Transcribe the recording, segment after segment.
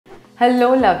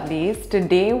Hello lovelies,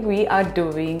 today we are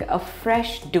doing a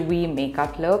fresh dewy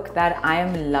makeup look that I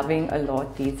am loving a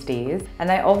lot these days.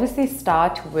 And I obviously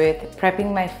start with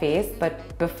prepping my face,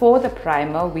 but before the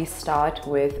primer we start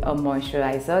with a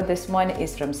moisturizer. This one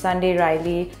is from Sunday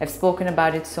Riley. I've spoken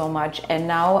about it so much, and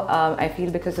now I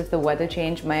feel because of the weather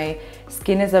change my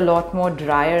skin is a lot more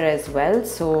drier as well,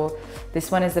 so this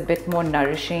one is a bit more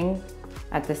nourishing,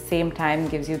 at the same time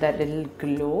gives you that little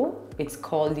glow. It's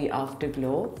called the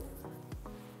Afterglow.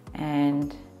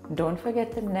 And don't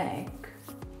forget the neck.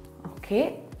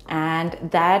 Okay, and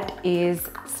that is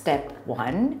step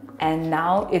one. And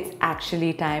now it's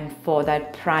actually time for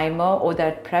that primer or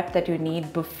that prep that you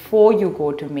need before you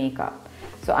go to makeup.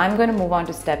 So I'm going to move on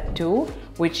to step two,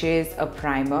 which is a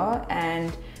primer.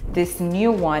 And this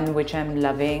new one which I'm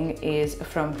loving is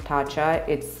from Tatcha.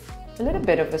 It's a little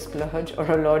bit of a splurge, or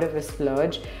a lot of a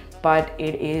splurge, but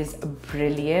it is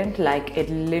brilliant. Like, it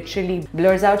literally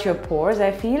blurs out your pores,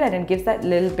 I feel, and it gives that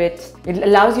little bit, it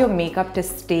allows your makeup to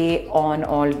stay on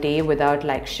all day without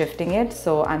like shifting it.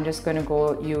 So I'm just going to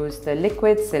go use the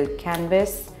liquid Silk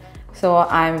Canvas. So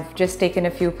I've just taken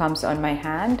a few pumps on my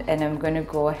hand, and I'm going to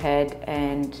go ahead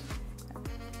and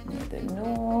near the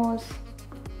nose,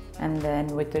 and then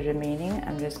with the remaining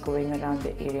I'm just going around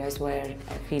the areas where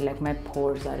I feel like my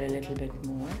pores are a little bit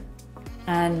more.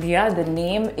 And yeah, the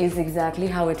name is exactly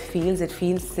how it feels. It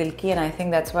feels silky, and I think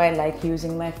that's why I like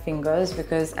using my fingers,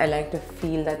 because I like to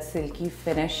feel that silky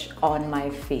finish on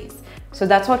my face. So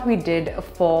that's what we did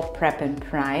for prep and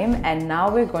prime, and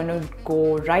now we're going to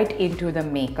go right into the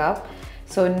makeup.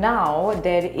 So now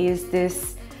there is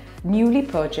this newly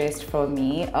purchased for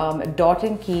me Dot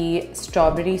 & Key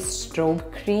Strawberry Strobe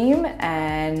Cream,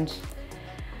 and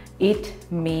it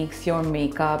makes your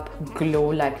makeup glow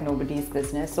like nobody's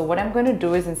business. So what I'm going to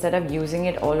do is, instead of using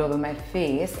it all over my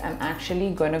face, I'm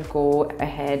actually going to go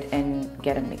ahead and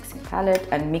get a mixing palette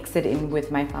and mix it in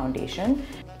with my foundation.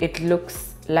 It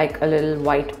looks like a little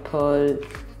white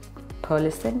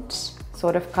pearlescent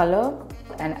sort of color.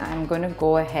 And I'm going to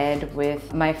go ahead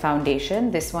with my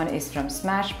foundation. This one is from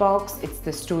Smashbox. It's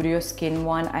the Studio Skin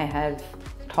one. I have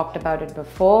talked about it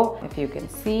before, if you can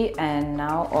see. And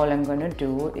now all I'm going to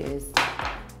do is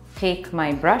take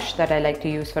my brush that I like to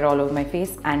use for all over my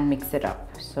face and mix it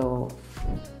up. So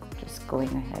just going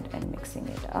ahead and mixing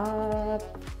it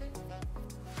up.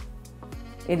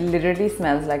 It literally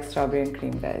smells like strawberry and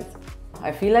cream, guys.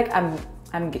 I feel like I'm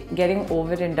getting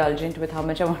overindulgent with how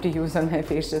much I want to use on my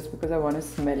face just because I want to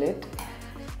smell it.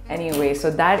 Anyway, so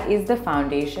that is the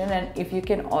foundation, and if you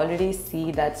can already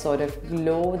see that sort of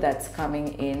glow that's coming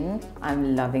in,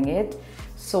 I'm loving it.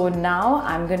 So now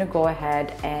I'm going to go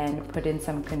ahead and put in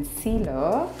some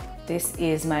concealer. This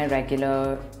is my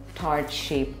regular Tarte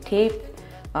Shape Tape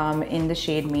in the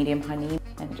shade Medium Honey,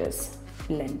 and just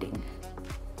blending.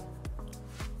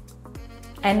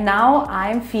 And now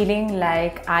I'm feeling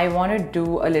like I want to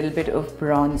do a little bit of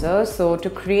bronzer. So to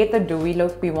create the dewy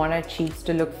look, we want our cheeks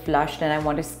to look flushed, and I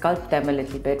want to sculpt them a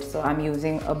little bit. So I'm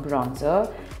using a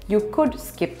bronzer. You could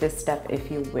skip this step if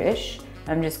you wish.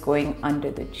 I'm just going under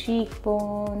the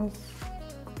cheekbones.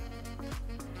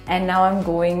 And now I'm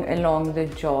going along the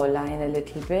jawline a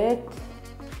little bit.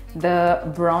 The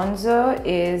bronzer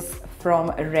is from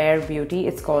Rare Beauty.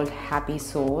 It's called Happy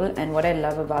Soul. And what I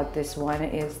love about this one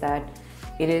is that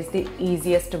it is the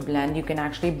easiest to blend. You can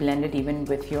actually blend it even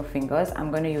with your fingers.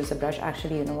 I'm going to use a brush.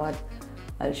 Actually, you know what?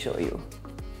 I'll show you.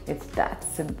 It's that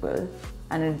simple,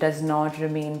 and it does not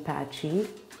remain patchy.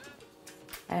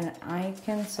 And I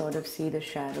can sort of see the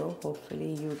shadow.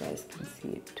 Hopefully you guys can see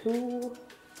it too.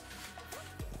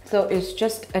 So it's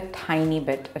just a tiny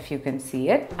bit, if you can see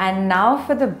it. And now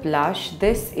for the blush,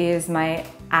 this is my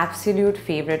absolute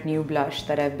favorite new blush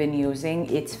that I've been using.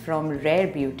 It's from Rare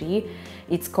Beauty.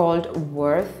 It's called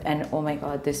Worth, and oh my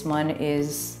god, this one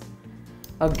is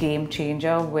a game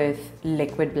changer with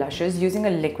liquid blushes. Using a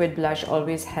liquid blush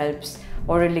always helps,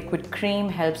 or a liquid cream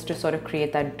helps to sort of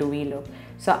create that dewy look.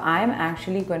 So I'm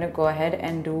actually going to go ahead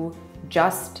and do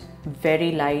just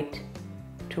very light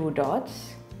 2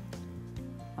 dots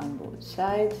on both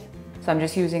sides. So I'm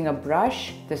just using a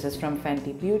brush. This is from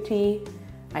Fenty Beauty.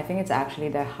 I think it's actually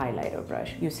their highlighter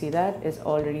brush. You see that? It's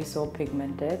already so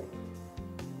pigmented.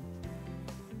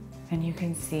 And you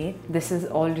can see this is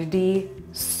already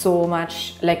so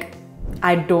much, like,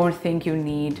 I don't think you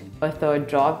need a 3rd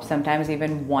drop. Sometimes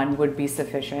even 1 would be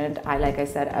sufficient. Like I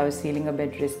said, I was feeling a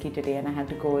bit risky today, and I had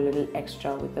to go a little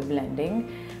extra with the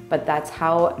blending. But that's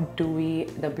how dewy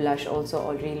the blush also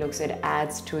already looks. It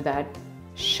adds to that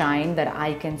shine that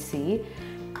I can see.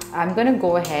 I'm going to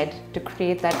go ahead to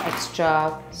create that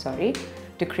extra,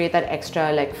 to create that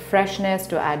extra like freshness,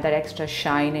 to add that extra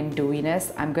shine and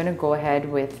dewiness, I'm gonna go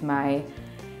ahead with my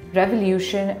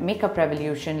Makeup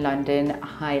Revolution London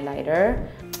highlighter.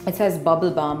 It says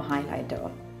Bubble Balm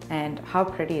Highlighter. And how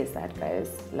pretty is that, guys?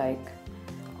 Like,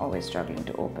 always struggling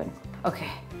to open.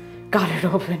 Okay, got it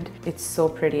opened. It's so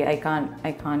pretty. I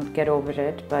can't get over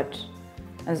it, but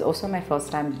it's also my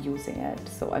first time using it,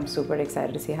 so I'm super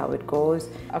excited to see how it goes.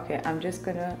 Okay, I'm just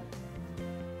gonna,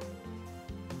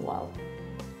 wow.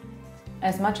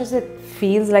 As much as it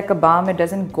feels like a balm, it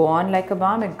doesn't go on like a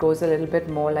balm. It goes a little bit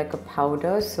more like a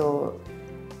powder, so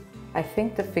I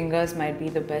think the fingers might be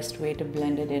the best way to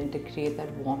blend it in to create that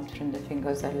warmth from the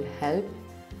fingers that will help.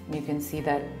 And you can see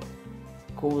that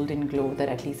golden glow that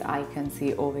at least I can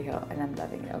see over here, and I'm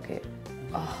loving it. Okay,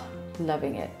 oh,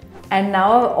 loving it. And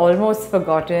now I've almost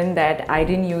forgotten that I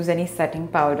didn't use any setting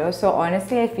powder. So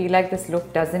honestly, I feel like this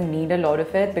look doesn't need a lot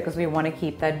of it because we want to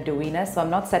keep that dewiness. So I'm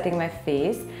not setting my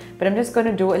face, but I'm just going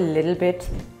to do a little bit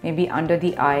maybe under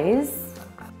the eyes.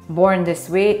 Born This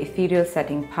Way Ethereal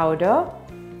Setting Powder.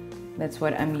 That's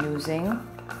what I'm using,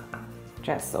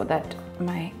 just so that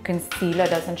my concealer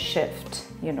doesn't shift,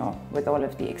 you know, with all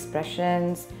of the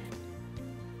expressions.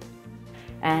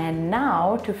 And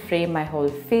now to frame my whole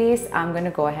face, I'm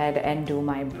gonna go ahead and do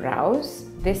my brows.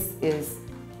 This is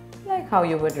like how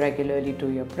you would regularly do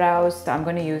your brows. So I'm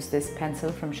gonna use this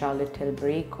pencil from Charlotte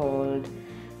Tilbury called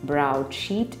Brow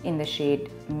Cheat in the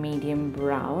shade Medium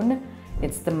Brown.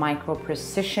 It's the Micro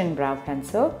Precision Brow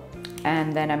Pencil.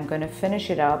 And then I'm going to finish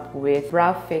it up with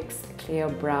Brow Fix Clear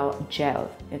Brow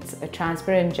Gel. It's a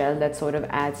transparent gel that sort of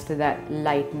adds to that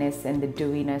lightness and the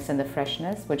dewiness and the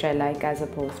freshness, which I like as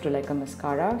opposed to like a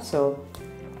mascara. So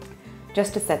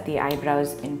just to set the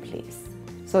eyebrows in place.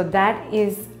 So that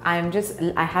is,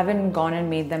 I haven't gone and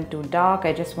made them too dark.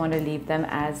 I just want to leave them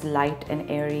as light and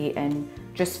airy and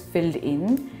just filled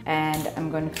in. And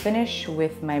I'm going to finish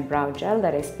with my brow gel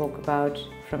that I spoke about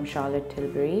from Charlotte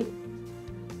Tilbury.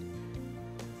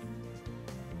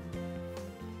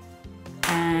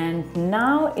 And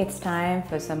now it's time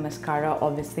for some mascara.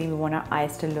 Obviously, we want our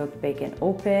eyes to look big and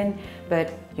open,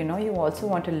 but you know, you also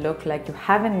want to look like you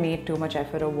haven't made too much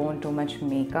effort or worn too much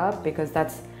makeup, because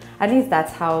at least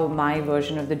that's how my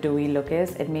version of the dewy look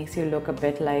is. It makes you look a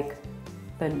bit like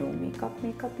the no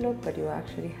makeup look, but you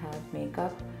actually have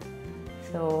makeup.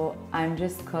 So I'm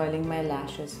just curling my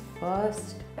lashes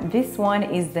first. This one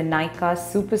is the Nykaa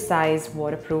Super Size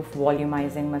Waterproof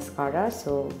Volumizing Mascara.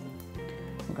 So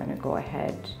I'm gonna go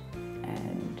ahead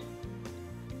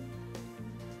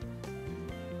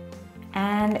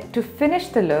and to finish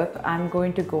the look, I'm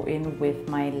going to go in with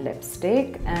my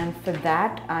lipstick, and for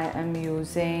that I am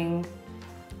using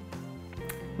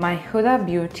my Huda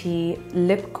Beauty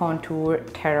Lip Contour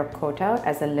Terracotta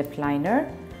as a lip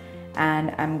liner,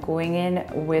 and I'm going in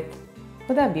with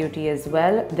Huda Beauty as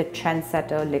well, the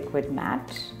Trendsetter Liquid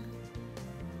Matte.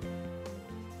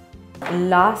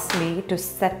 Lastly, to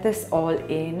set this all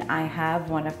in, I have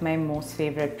one of my most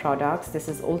favorite products. This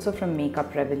is also from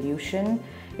Makeup Revolution.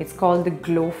 It's called the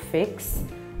Glow Fix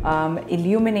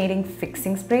Illuminating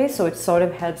Fixing Spray. So it sort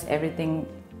of helps everything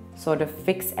sort of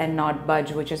fix and not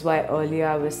budge, which is why earlier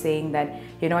I was saying that,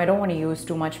 you know, I don't want to use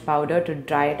too much powder to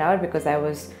dry it out, because I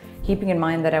was keeping in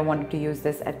mind that I wanted to use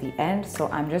this at the end. So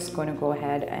I'm just going to go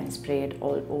ahead and spray it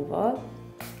all over.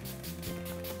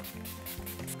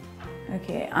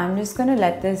 Okay, I'm just gonna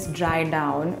let this dry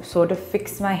down, sort of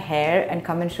fix my hair and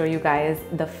come and show you guys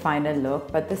the final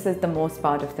look. But this is the most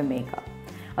part of the makeup.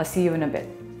 I'll see you in a bit.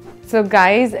 So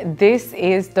guys, this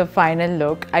is the final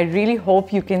look. I really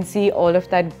hope you can see all of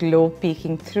that glow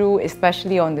peeking through,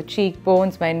 especially on the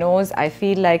cheekbones, my nose. I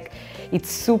feel like it's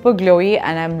super glowy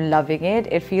and I'm loving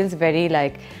it. It feels very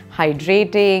like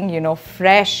hydrating, you know,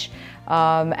 fresh.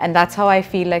 And that's how I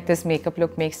feel like this makeup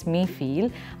look makes me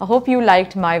feel. I hope you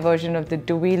liked my version of the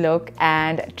dewy look,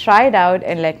 and try it out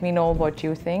and let me know what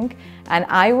you think. And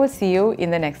I will see you in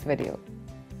the next video.